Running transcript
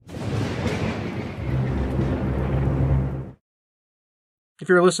If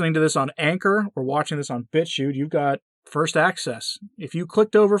you're listening to this on Anchor or watching this on BitChute, you've got first access. If you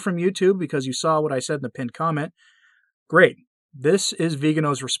clicked over from YouTube because you saw what I said in the pinned comment, great. This is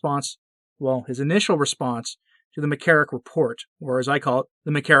Vigano's response, his initial response to the McCarrick Report, or as I call it,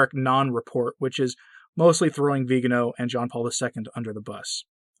 the McCarrick non-report, which is mostly throwing Vigano and John Paul II under the bus.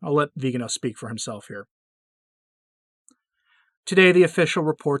 I'll let Vigano speak for himself here. Today, the official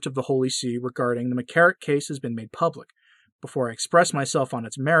report of the Holy See regarding the McCarrick case has been made public. Before I express myself on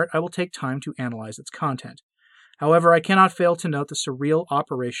its merit, I will take time to analyze its content. However, I cannot fail to note the surreal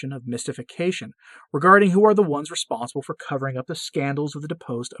operation of mystification regarding who are the ones responsible for covering up the scandals of the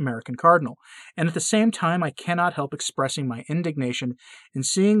deposed American cardinal, and at the same time I cannot help expressing my indignation in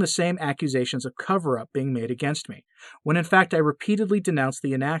seeing the same accusations of cover-up being made against me, when in fact I repeatedly denounced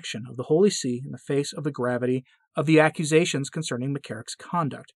the inaction of the Holy See in the face of the gravity of the accusations concerning McCarrick's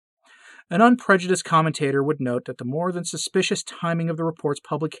conduct. An unprejudiced commentator would note that the more than suspicious timing of the report's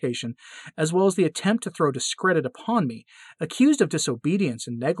publication, as well as the attempt to throw discredit upon me, accused of disobedience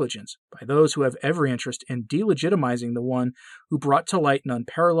and negligence by those who have every interest in delegitimizing the one who brought to light an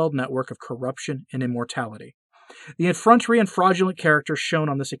unparalleled network of corruption and immorality. The effrontery and fraudulent character shown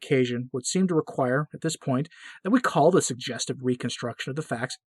on this occasion would seem to require, at this point, that we call the suggestive reconstruction of the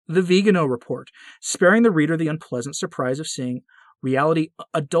facts the Vigano Report, sparing the reader the unpleasant surprise of seeing reality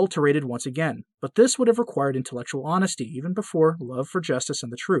adulterated once again, but this would have required intellectual honesty even before love for justice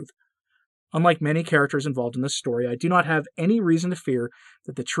and the truth. Unlike many characters involved in this story, I do not have any reason to fear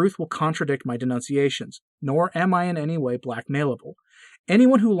that the truth will contradict my denunciations, nor am I in any way blackmailable.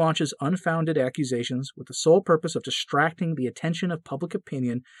 Anyone who launches unfounded accusations with the sole purpose of distracting the attention of public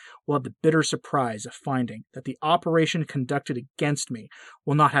opinion will have the bitter surprise of finding that the operation conducted against me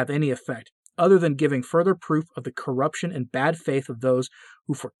will not have any effect other than giving further proof of the corruption and bad faith of those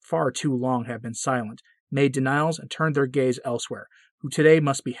who for far too long have been silent, made denials, and turned their gaze elsewhere, who today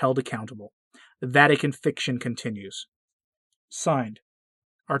must be held accountable. The Vatican fiction continues. Signed,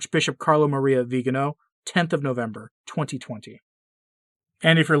 Archbishop Carlo Maria Vigano, 10th of November, 2020.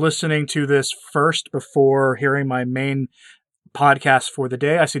 And if you're listening to this first before hearing my main podcast for the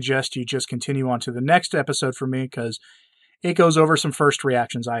day, I suggest you just continue on to the next episode for me because it goes over some first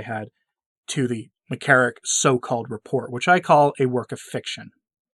reactions I had to the McCarrick so-called report, which I call a work of fiction.